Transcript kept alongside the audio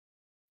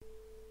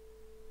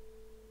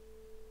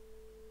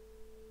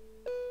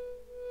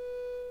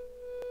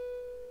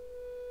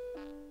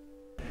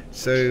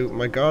So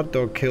my guard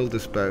dog killed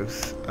us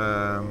both.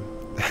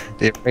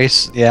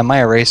 Yeah,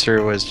 my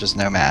eraser was just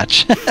no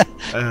match.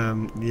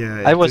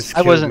 Yeah, I it just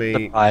killed wasn't me.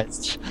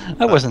 surprised.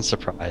 I wasn't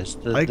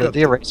surprised.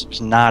 The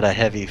eraser's not a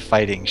heavy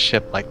fighting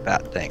ship like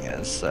that thing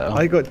is. So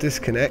I got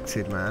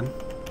disconnected, man.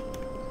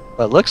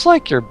 but it looks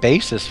like your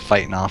base is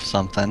fighting off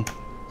something.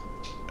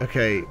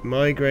 Okay,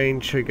 migraine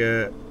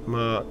trigger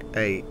Mark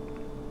 8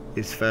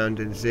 is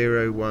found in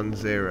 010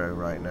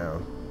 right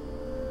now.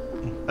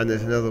 And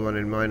there's another one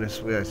in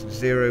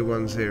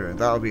 -010.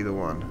 That'll be the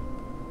one.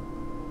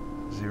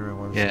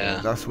 010. Yeah.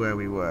 That's where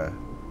we were.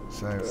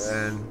 So,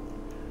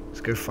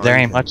 let's go find There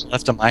ain't him. much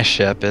left of my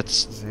ship.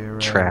 It's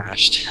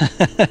trashed.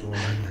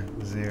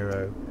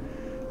 10.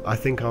 I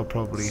think I'll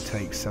probably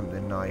take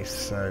something nice,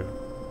 so...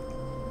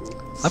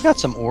 I've got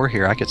some ore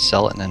here. I could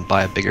sell it and then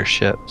buy a bigger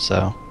ship,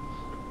 so...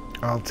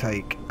 I'll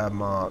take a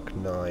Mark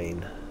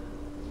 9.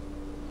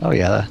 Oh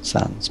yeah, that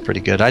sounds pretty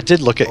good. I did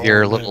look at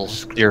your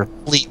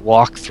fleet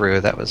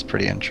walkthrough. That was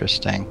pretty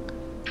interesting.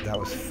 That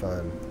was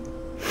fun.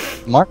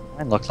 Mark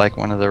 9 looked like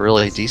one of the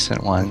really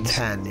decent ones. The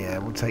 10, yeah,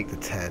 we'll take the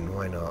 10.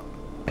 Why not?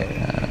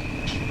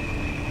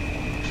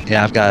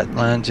 Yeah, I've got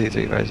 1, 2,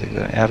 3, 4, 6,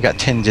 7. I've got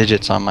 10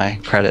 digits on my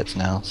credits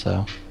now,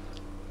 so.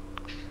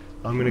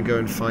 I'm gonna go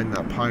and find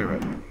that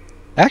pirate.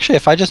 Actually,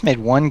 if I just made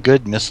one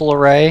good missile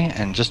array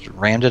and just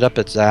rammed it up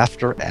its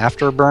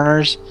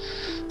afterburners,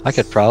 I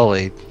could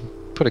probably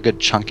put a good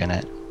chunk in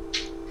it.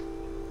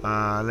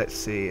 Let's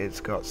see, it's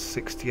got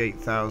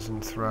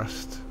 68,000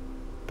 thrust,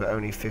 but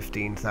only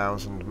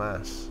 15,000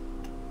 mass.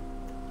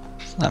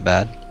 It's not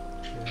bad.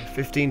 Yeah,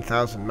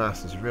 15,000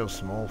 mass is real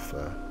small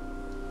for...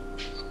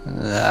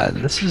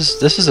 This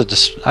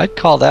is I'd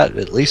call that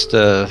at least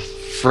a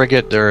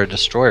frigate or a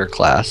destroyer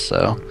class,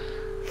 so...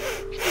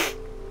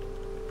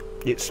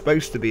 It's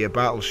supposed to be a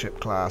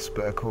battleship class,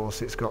 but of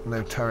course it's got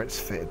no turrets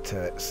fitted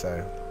to it,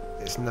 so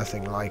it's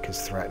nothing like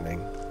as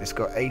threatening. It's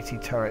got 80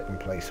 turret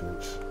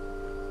emplacements.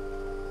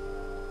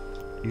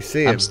 You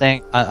see him? I'm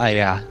staying.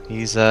 Yeah,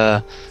 he's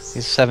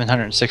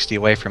 760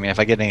 away from me. If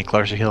I get any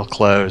closer, he'll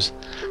close.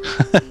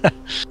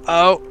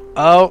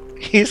 Oh,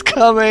 he's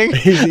coming!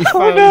 He Oh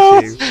found no!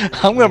 you.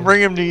 I'm gonna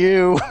bring him to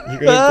you.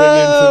 You're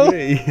gonna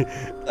bring him to me.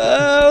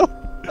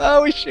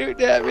 Oh, he's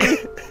shooting at me.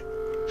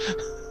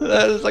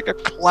 That is like a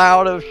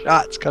cloud of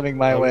shots coming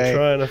my way. I'm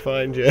trying to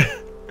find you.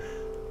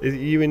 Is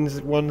you in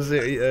 10?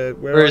 Where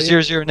We're are you?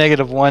 0, 0,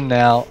 -1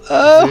 now.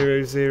 Oh.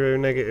 0, 0,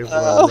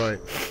 -1. Right.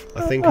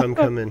 I think I'm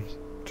coming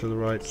to the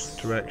right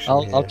direction.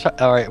 I'll try.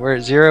 All right, we're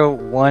at 0,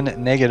 1,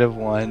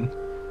 -1.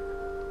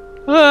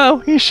 Oh,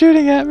 he's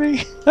shooting at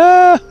me.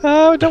 Oh,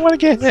 I don't want to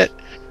get hit.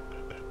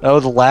 Oh,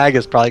 the lag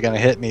is probably going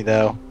to hit me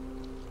though.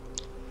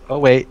 Oh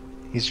wait,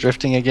 he's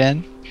drifting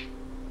again.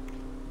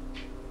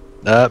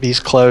 He's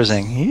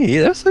closing.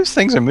 Those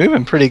things are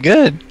moving pretty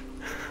good.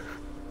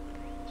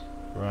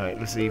 Right,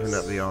 let's even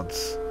up the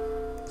odds.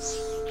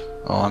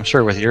 Oh, I'm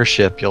sure with your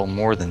ship you'll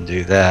more than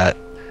do that.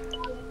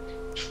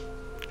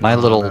 My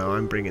No,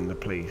 I'm bringing the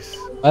police.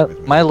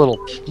 my little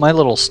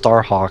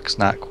Starhawk's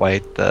not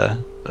quite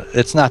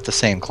it's not the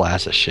same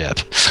class of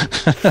ship.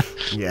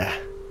 Yeah.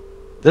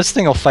 This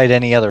thing will fight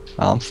any other.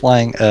 I'm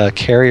flying a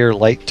carrier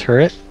light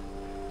turret.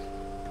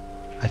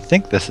 I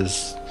think this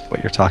is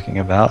what you're talking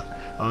about.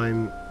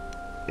 I'm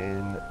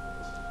in...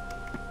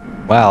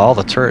 Wow, all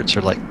the turrets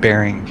are like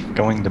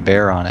going to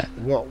bear on it.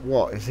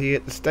 What? Is he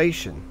at the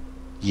station?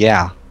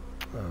 Yeah.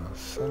 Oh,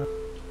 son of...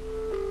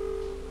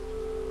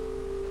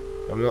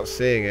 I'm not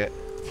seeing it.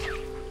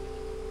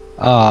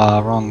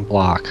 Ah, wrong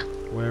block.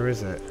 Where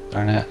is it?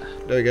 Darn it.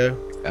 There we go.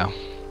 Yeah.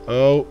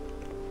 Oh.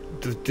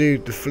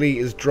 Dude, the fleet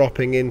is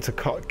dropping into...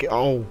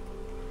 Oh.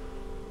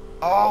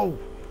 Oh.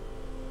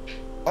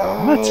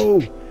 Oh. What?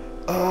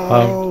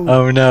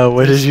 Oh no,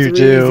 what did you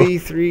do? 3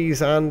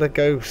 V3s and a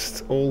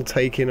Ghost all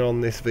taking on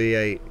this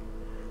V8.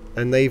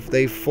 And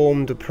they've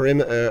formed a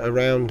perimeter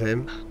around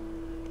him.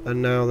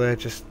 And now they're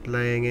just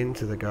laying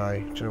into the guy.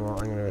 Do you know what?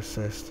 I'm going to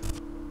assist.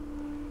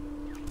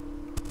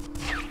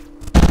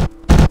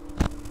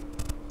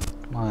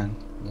 Come on,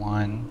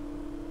 one.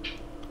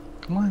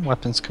 Come on,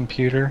 weapons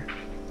computer.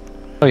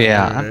 Oh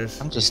yeah,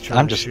 I'm just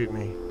shoot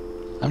me.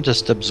 I'm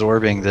just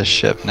absorbing this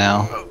ship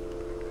now.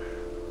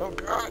 Oh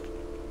god.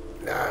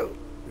 No.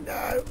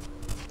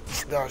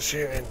 Start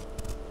shooting.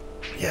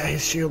 Yeah,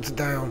 his shields are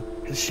down.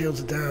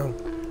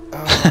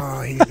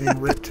 Oh, he's been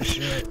ripped to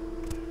shit.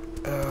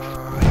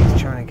 Oh,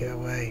 he's trying to get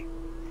away.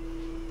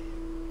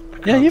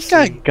 Yeah, you've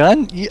got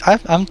gun.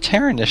 I'm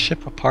tearing this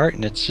ship apart,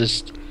 and it's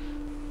just.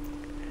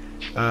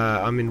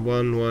 I'm in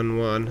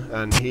 1-1-1,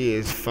 and he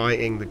is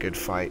fighting the good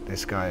fight.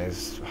 This guy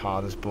is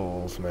hard as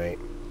balls, mate.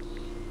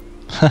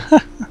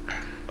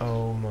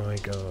 Oh my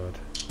god.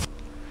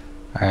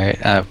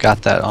 Alright, I've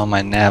got that on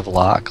my nav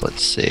lock.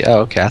 Let's see.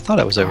 Oh, okay, I thought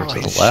it was over to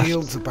the left. His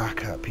shields are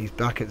back up. He's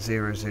back at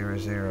 0, 0,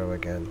 0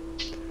 again.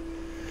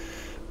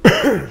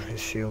 His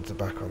shields are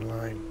back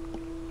online.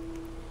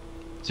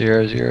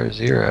 0, 0,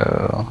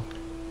 0.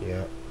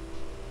 Yeah.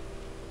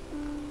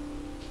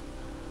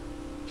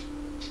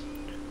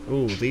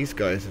 Ooh, these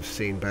guys have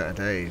seen better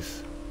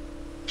days.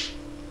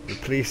 The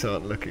police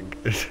aren't looking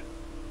good.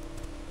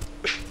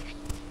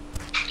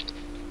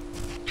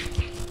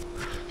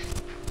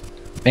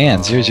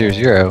 Man, 000.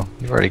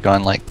 You've already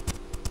gone like,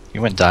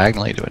 you went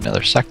diagonally to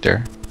another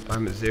sector.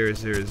 I'm at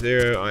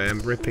 000. I am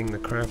ripping the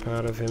crap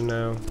out of him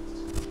now.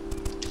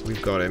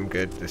 We've got him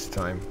good this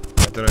time.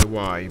 I don't know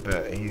why,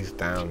 but he's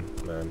down,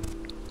 man.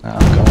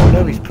 Oh,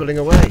 no, he's pulling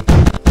away.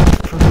 He's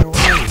pulling away.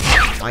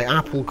 I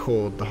apple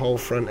cored the whole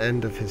front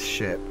end of his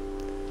ship.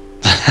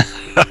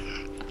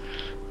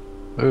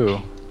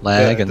 Ooh,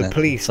 lag, The and then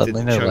police did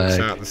suddenly the no chunks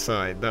lag. out the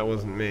side. That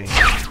wasn't me.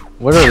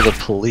 What are the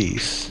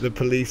police? The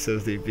police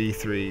of the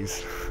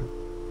V3s.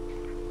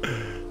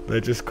 They're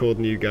just called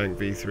New Gang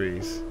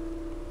V3s.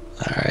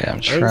 Alright, I'm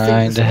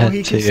trying to head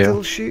he to can you.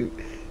 still shoot.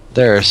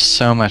 There is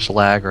so much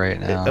lag right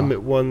now. I'm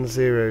at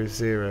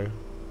 100.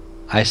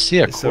 I see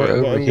a So core what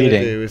I'm going to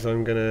overheating. do is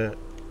I'm going to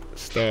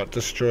start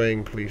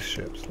destroying police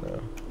ships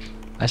now.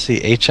 I see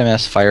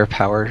HMS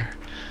Firepower.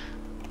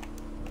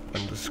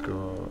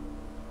 Underscore.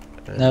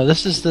 No,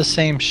 this is the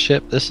same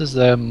ship. This is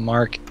the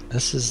Mark.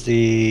 This is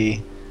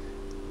the.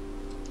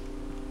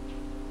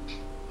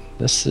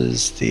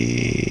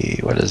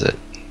 What is it?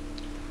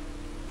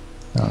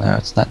 I don't know.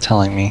 It's not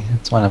telling me.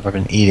 It's one I've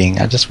been eating.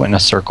 I just went in a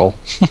circle.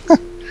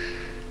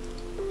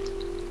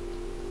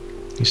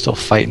 You still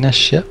fighting this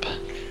ship?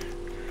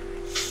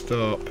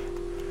 Stop.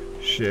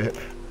 Ship.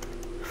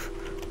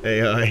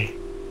 AI.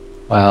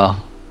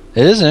 Wow.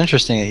 It is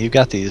interesting that you've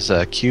got these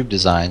cube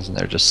designs and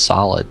they're just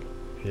solid.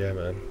 Yeah,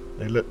 man.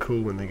 They look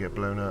cool when they get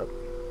blown up.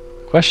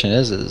 Question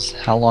is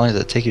how long does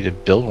it take you to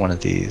build one of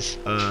these?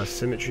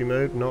 Symmetry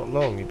mode, not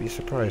long. You'd be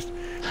surprised.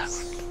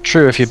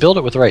 True, if you build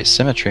it with the right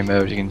symmetry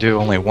mode, you can do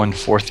only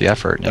 1/4 the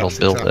effort and That's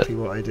it'll build exactly it.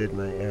 what I did,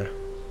 mate, yeah.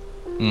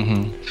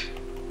 Mm-hmm.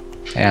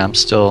 Yeah,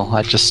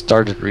 I just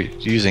started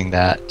using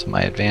that to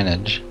my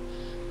advantage.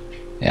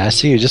 Yeah, I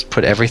see you just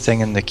put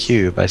everything in the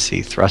cube. I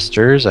see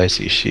thrusters, I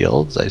see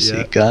shields, I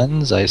see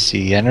guns, I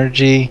see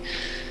energy.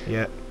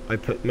 Yeah, I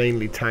put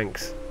mainly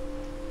tanks.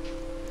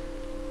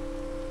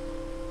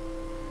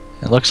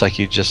 It looks like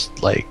you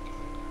just, like,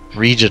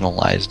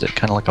 regionalized it,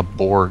 kind of like a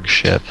Borg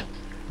ship.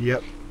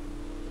 Yep.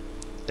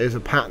 There's a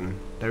pattern.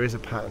 There is a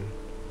pattern.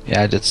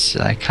 Yeah,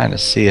 I kind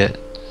of see it.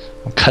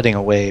 I'm cutting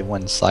away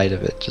one side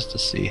of it just to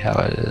see how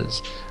it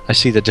is. I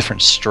see the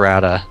different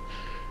strata.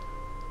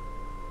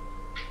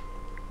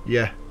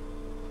 Yeah.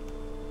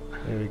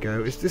 There we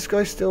go. Is this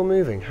guy still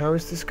moving? How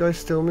is this guy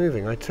still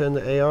moving? I turned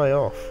the AI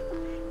off.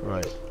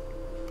 Right.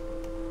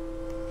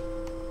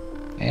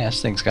 Yeah,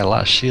 this thing's got a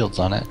lot of shields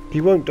on it. He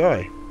won't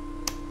die.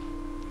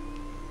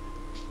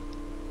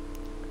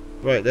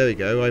 Right, there we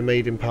go. I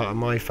made him part of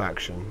my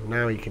faction.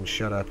 Now he can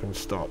shut up and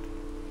stop.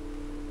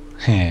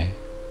 I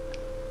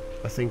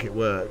think it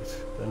worked.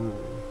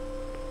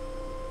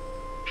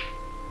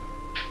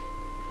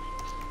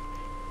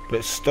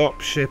 But stop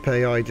ship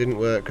AI didn't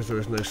work because there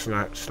was no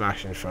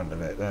slash in front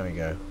of it. There we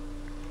go.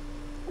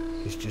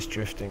 He's just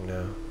drifting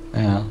now.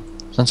 Yeah.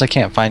 Since I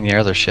can't find the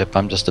other ship,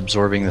 I'm just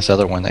absorbing this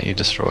other one that you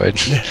destroyed.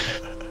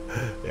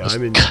 Yeah,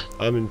 I'm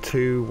in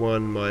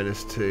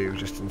 2-1-2,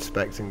 just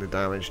inspecting the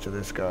damage to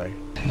this guy.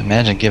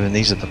 Imagine giving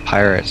these to the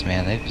pirates,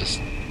 man.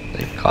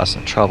 They cause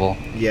some trouble.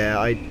 Yeah,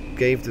 I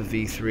gave the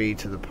V3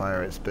 to the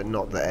pirates, but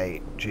not the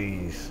 8.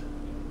 Jeez.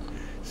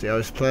 See, I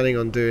was planning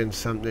on doing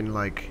something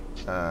like,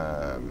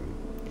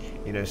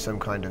 you know, some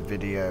kind of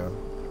video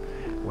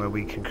where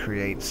we can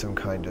create some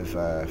kind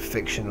of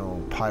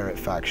fictional pirate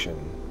faction,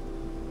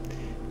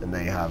 and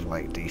they have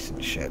like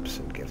decent ships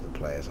and give the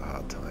players a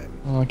hard time.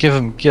 Well,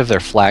 give their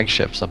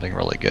flagship something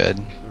really good.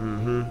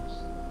 Mm-hmm.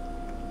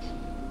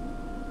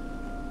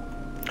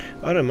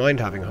 I don't mind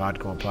having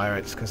hardcore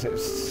pirates because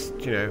it's,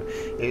 you know,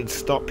 it'd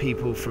stop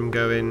people from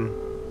going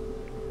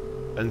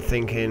and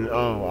thinking,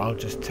 oh, I'll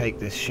just take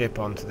this ship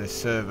onto this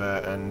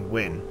server and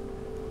win.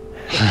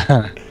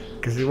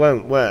 Because it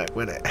won't work,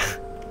 will it?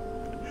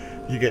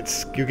 You'll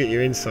get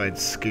your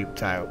insides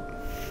scooped out.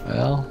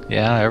 Well,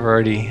 yeah, I've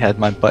already had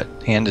my butt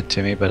handed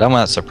to me, but I'm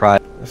not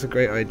surprised. That's a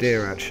great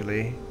idea,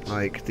 actually.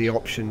 Like the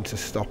option to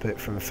stop it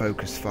from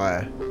focus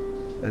fire,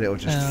 and it'll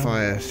just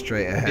fire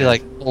straight ahead. It'd be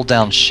like hold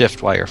down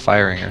shift while you're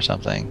firing or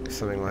something.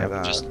 Something like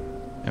that.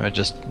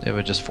 It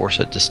would just force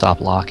it to stop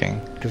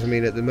locking. Because I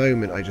mean, at the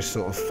moment, I just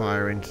sort of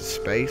fire into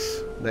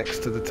space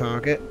next to the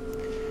target.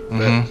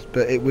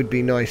 But it would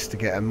be nice to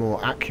get a more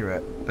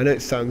accurate. I know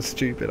it sounds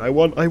stupid. I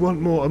want a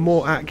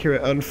more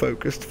accurate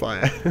unfocused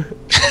fire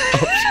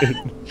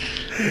option.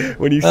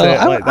 When you say it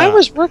like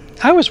that.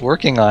 I was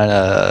working on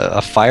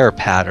a fire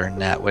pattern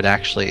that would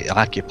actually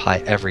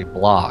occupy every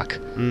block,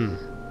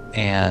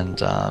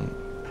 and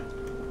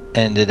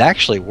it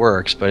actually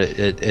works. But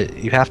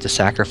you have to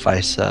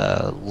sacrifice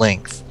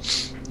length.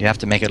 You have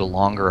to make it a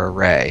longer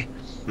array.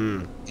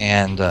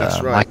 And that's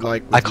right.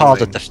 I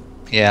called it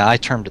I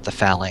termed it the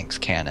phalanx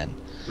cannon.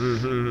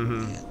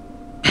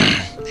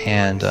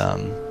 And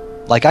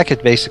like I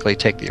could basically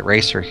take the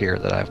eraser here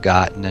that I've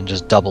got and then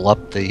just double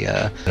up the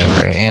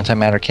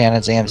antimatter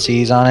cannons,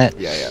 AMCs on it.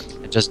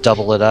 And just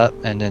double it up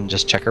and then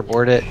just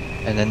checkerboard it,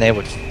 and then they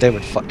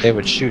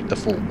would shoot the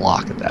full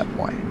block at that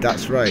point.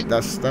 That's right.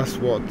 That's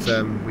what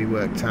we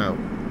worked out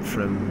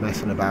from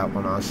messing about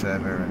on our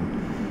server,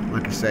 and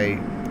like I say,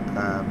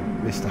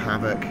 Mr.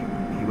 Havoc,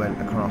 he went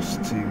across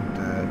to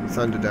the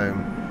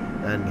Thunderdome,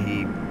 and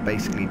he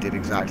basically did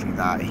exactly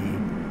that. He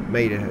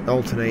made an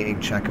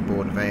alternating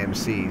checkerboard of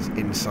AMCs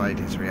inside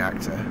his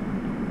reactor.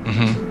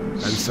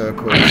 And so, of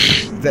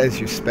course, there's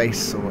your space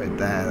sorted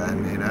there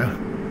then, you know?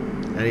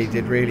 And he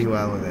did really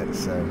well with it,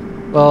 so...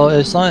 Well,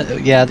 it's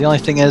not. Yeah, the only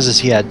thing is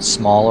he had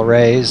small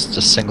arrays,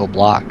 just single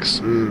blocks,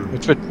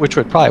 which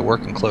would probably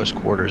work in close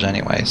quarters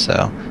anyway.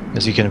 So,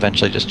 because you can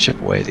eventually just chip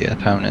away the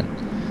opponent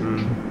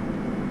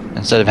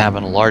instead of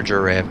having a larger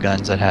array of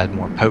guns that had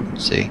more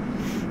potency.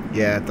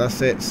 Yeah, that's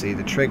it. See,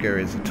 the trigger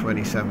is a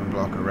 27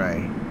 block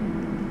array,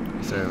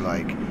 so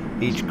like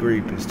each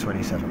group is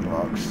 27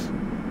 blocks,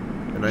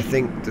 and I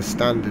think the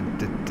standard,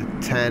 the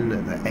 10,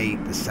 the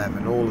 8, the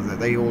 7,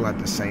 they all had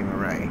the same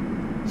array,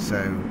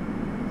 so.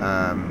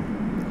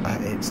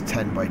 It's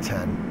 10 by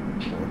 10,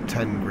 or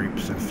 10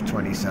 groups of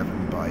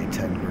 27 by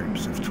 10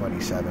 groups of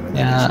 27, and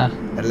then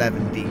it's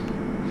 11 deep.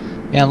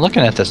 Yeah, I'm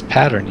looking at this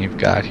pattern you've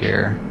got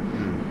here.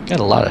 You've got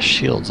a lot of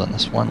shields on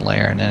this one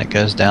layer, and then it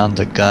goes down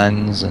to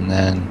guns, and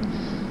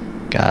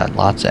then got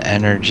lots of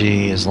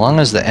energy. As long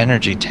as the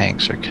energy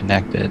tanks are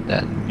connected,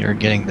 then you're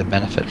getting the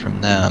benefit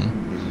from them.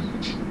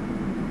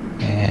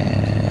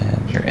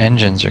 And your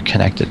engines are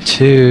connected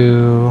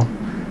too.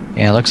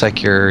 Yeah, it looks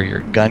like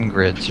your gun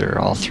grids are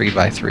all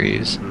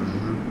 3x3s.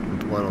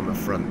 With one on the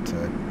front.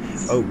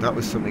 Oh, that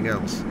was something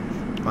else.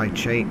 I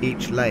changed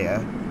each layer.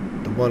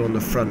 The one on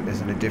the front is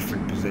in a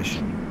different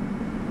position.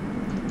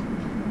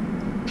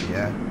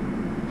 Yeah.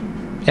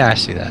 Yeah, I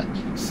see that.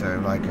 So,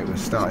 like, it was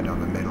started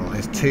on the middle.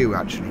 There's two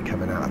actually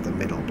coming out of the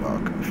middle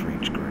block for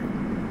each group.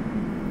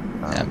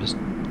 Yeah, I'm just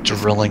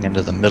drilling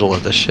into the middle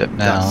of the ship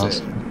now. That's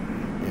it.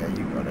 Yeah,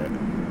 you got it.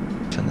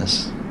 And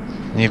this,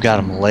 and you've got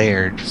them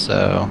layered,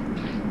 so.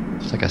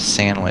 It's like a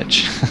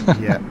sandwich.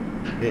 Yeah,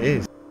 it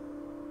is.